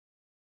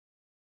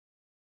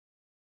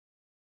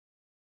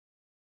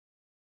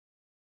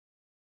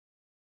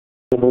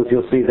bubbles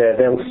you'll see there,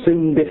 they'll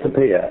soon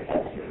disappear.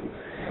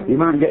 You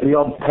might get the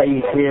odd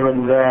page here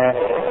and there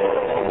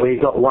where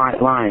you've got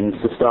white lines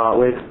to start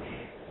with,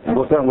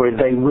 but don't worry,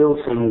 they will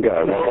soon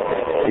go.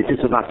 It's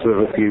just a matter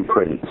of a few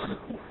prints.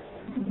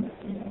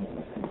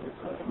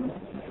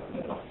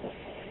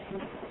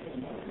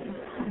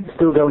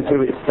 Still going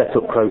through its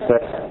setup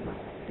process.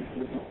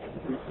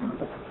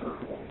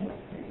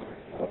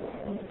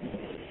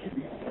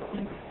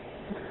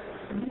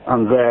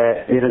 And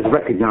there, it has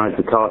recognised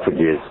the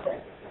cartridges.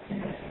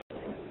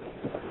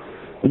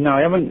 Now,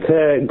 I haven't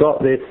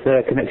got this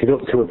connected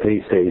up to a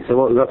PC, so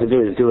what we've got to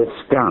do is do a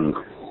scan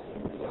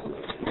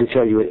to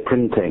show you it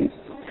printing.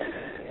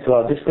 So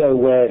I'll just go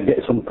get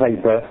some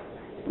paper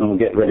and we'll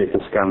get ready to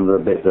scan the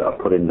bit that I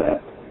put in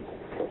there.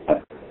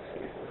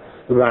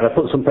 Right, I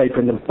put some paper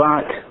in the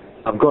back.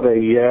 I've got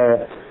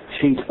a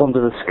sheet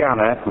under the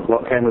scanner,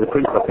 what came with the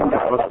print I think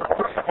that was.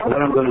 And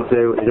what I'm going to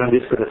do is I'm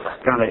just going to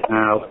scan it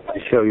now to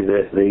show you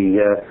that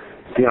the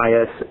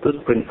CISS does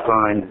print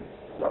fine.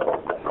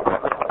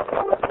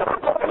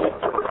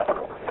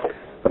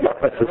 I've just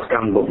pressed the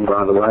scan button,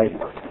 by the way.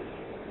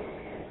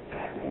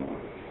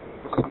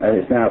 And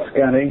it's now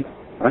scanning.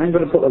 I'm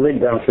going to put the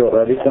lid down shortly,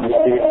 I just want to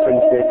see it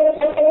printed.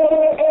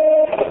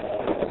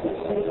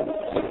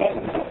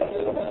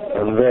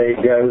 And there you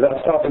go, that's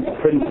starting to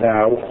print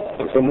now.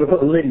 So I'm going to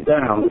put the lid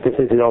down because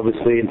this is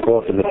obviously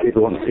important that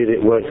people want to see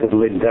that it works with the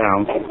lid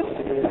down.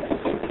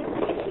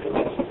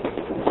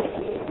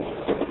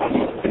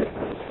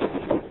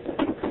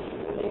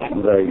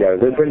 And there you go,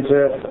 the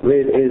printer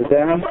lid is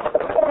down.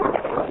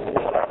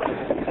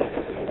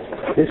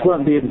 This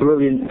won't be a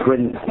brilliant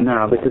print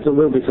now because there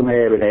will be some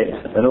air in it,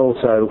 and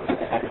also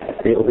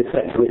it will be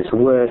set to its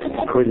worst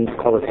print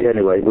quality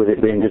anyway, with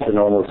it being just a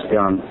normal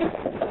scan.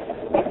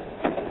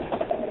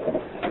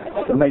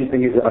 The main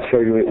thing is that I show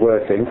you it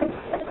working.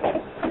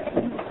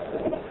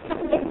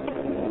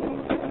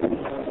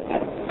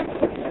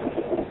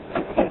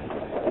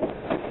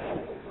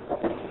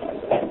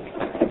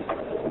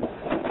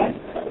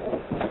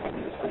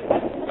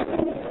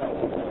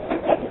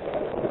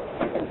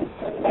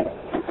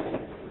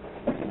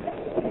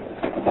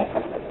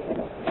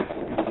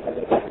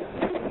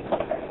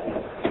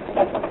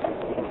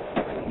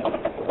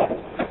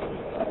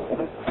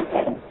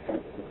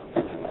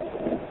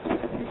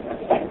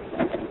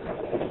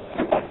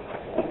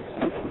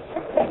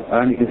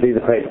 And you can see the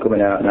paper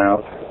coming out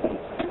now.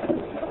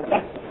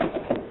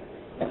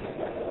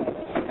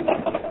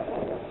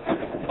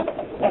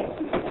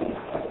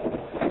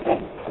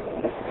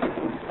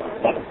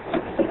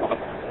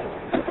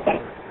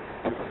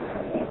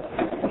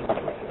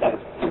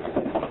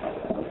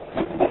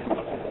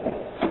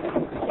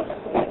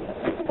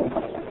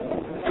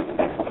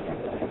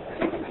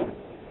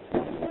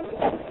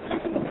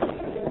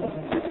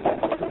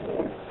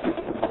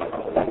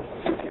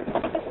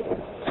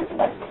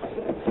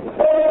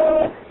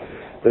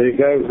 There you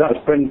go,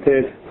 that's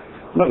printed.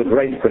 Not a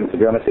great print to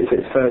be honest, it's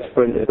its first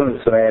print, there's going to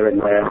be some air in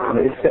there, and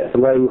it is set to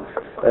low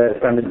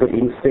standard, but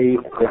you can see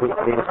that it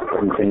is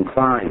printing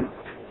fine.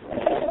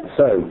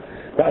 So,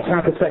 that's how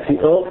to set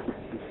it up.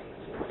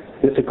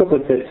 Just a couple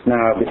of tips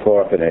now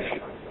before I finish.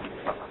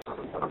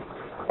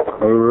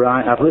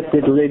 Alright, I've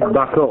lifted the lid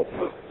back up.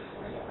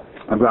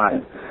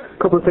 Alright, a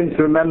couple of things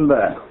to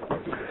remember.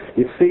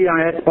 Your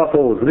CISS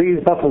bottles,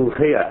 these bottles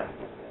here,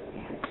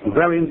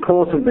 very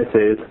important this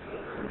is,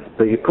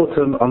 that you put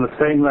them on the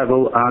same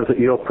level as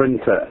your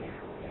printer.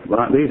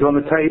 Right, these are on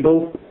the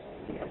table.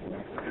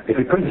 If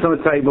you print it on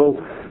the table,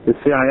 the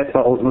CISS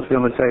bottles must be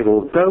on the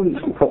table. Don't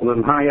put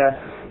them higher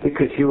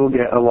because you will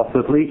get a lot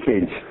of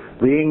leakage.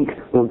 The ink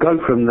will go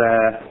from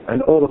there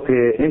and all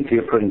appear into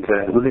your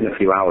printer within a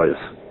few hours.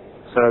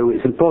 So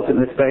it's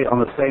important they stay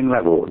on the same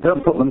level.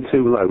 Don't put them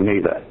too low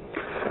neither.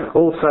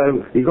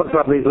 Also, you've got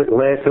to have these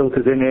little air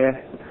filters in here.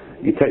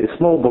 You take the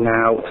small bung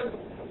out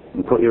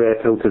and put your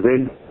air filters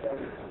in.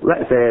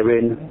 Lets air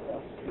in,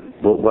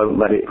 but won't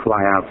let it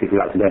fly out if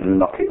you accidentally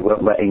knock it.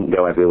 Won't let ink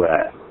go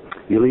everywhere.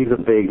 You leave the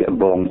big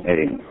bung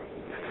in.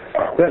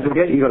 Don't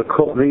forget you've got to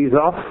cut these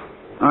off.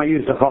 I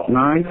used a hot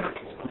knife.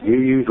 You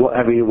use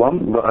whatever you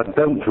want, but I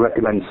don't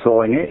recommend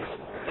sawing it.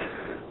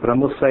 But I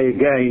must say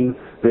again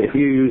that if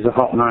you use a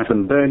hot knife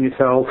and burn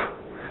yourself,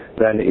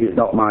 then it is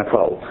not my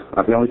fault.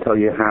 I can only tell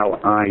you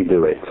how I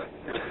do it.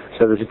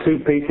 So there's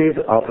two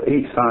pieces off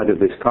each side of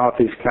this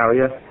cartridge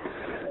carrier.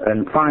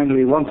 And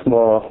finally, once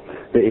more,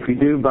 that if you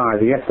do buy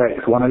the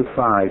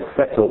SX105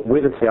 set up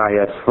with a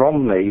CISS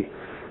from me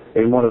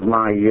in one of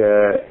my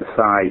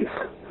sites,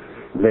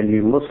 then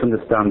you must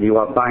understand you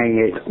are buying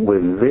it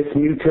with this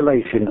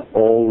mutilation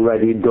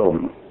already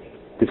done.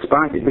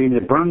 Despite it being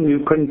a brand new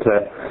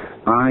printer,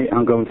 I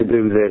am going to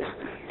do this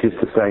just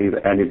to save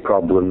any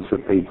problems for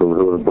people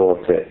who have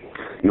bought it.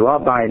 You are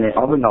buying it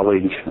on the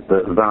knowledge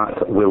that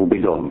that will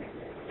be done.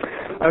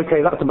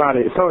 Okay, that's about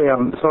it. Sorry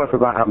for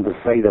about having to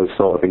say those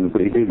sort of things,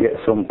 but you do get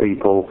some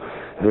people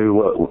who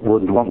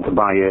would want to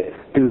buy it,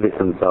 do this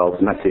themselves,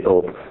 mess it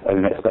up,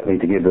 and expect me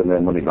to give them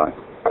their money back.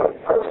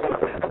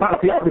 That's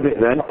the end of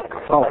it then.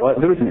 Oh,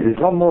 there isn't. There's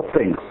one more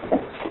thing.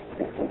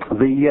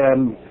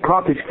 The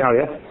cartridge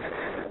carrier,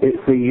 it's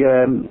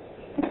the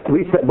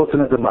reset button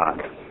at the back.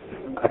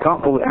 I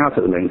can't pull it out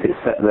at the minute, it's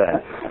set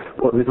there.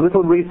 But there's a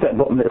little reset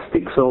button that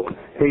sticks up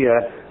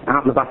here,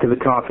 out the back of the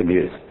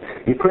cartridges.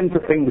 Your printer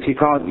thinks you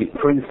can't,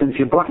 for instance,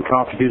 your black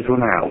cartridges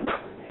run out.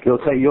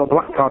 You'll say your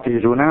black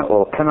cartridges run out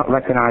or cannot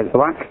recognise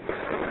black.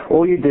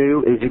 All you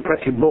do is you press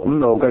your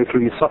button or go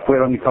through your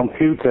software on your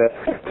computer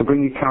to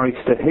bring your carriage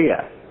to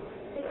here.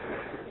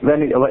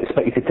 Then it'll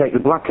expect you to take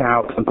the black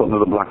out and put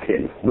another black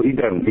in. But you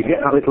don't. You get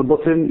that little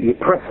button, you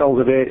press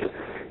hold of it,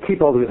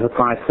 keep hold of it for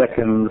 5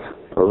 seconds,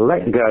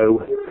 let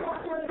go,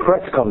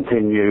 press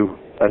continue,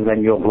 and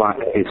then your black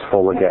is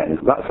full again.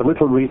 That's a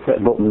little reset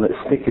button that's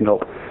sticking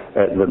up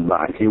at the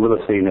back. You will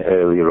have seen it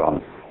earlier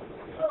on.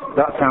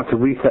 That's how to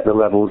reset the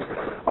levels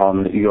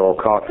on your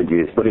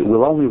cartridges, but it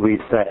will only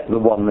reset the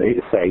one that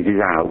it says is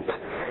out.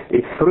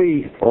 If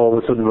 3 all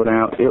of a sudden run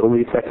out, it will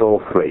reset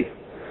all 3.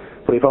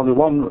 But if only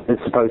one is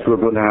supposed to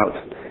have run out,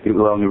 it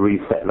will only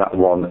reset that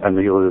one and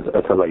the others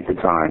at a later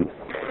time.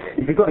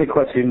 If you've got any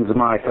questions,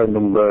 my phone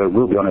number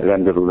will be on at the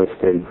end of the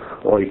listing,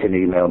 or you can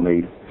email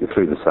me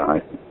through the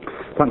site.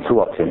 Thanks for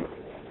watching.